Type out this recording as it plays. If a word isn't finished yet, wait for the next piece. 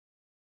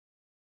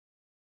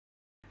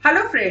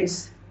Hello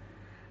friends,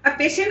 a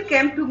patient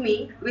came to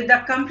me with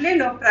a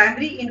complaint of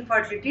primary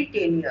infertility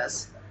 10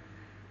 years.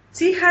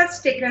 She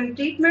has taken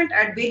treatment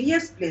at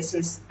various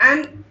places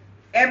and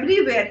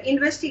everywhere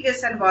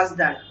investigation was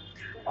done.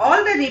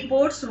 All the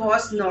reports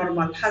was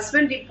normal.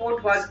 Husband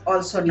report was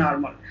also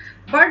normal.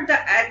 But the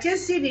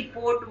HSC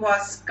report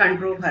was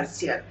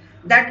controversial.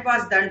 That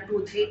was done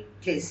 2-3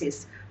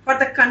 places. For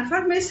the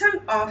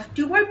confirmation of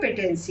tubal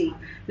patency,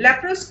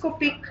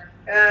 laparoscopic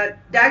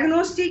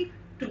diagnostic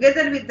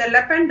together with the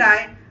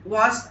lapendi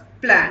was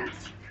planned.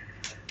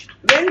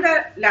 When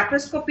the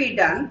laparoscopy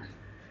done,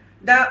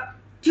 the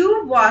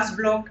tube was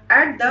blocked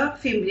at the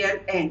femoral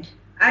end,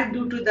 and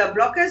due to the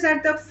blockage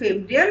at the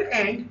femoral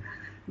end,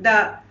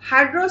 the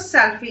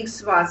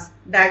hydrosalpinx was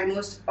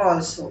diagnosed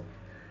also.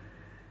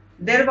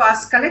 There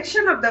was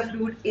collection of the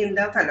fluid in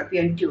the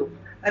fallopian tube.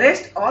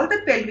 Rest all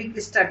the pelvic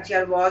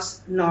structure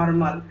was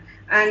normal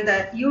and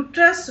the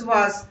uterus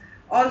was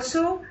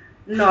also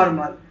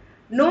normal.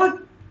 No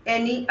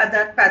any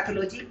other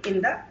pathology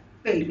in the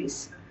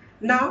pelvis.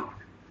 Now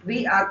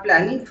we are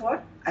planning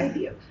for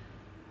IVF.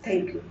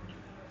 Thank you.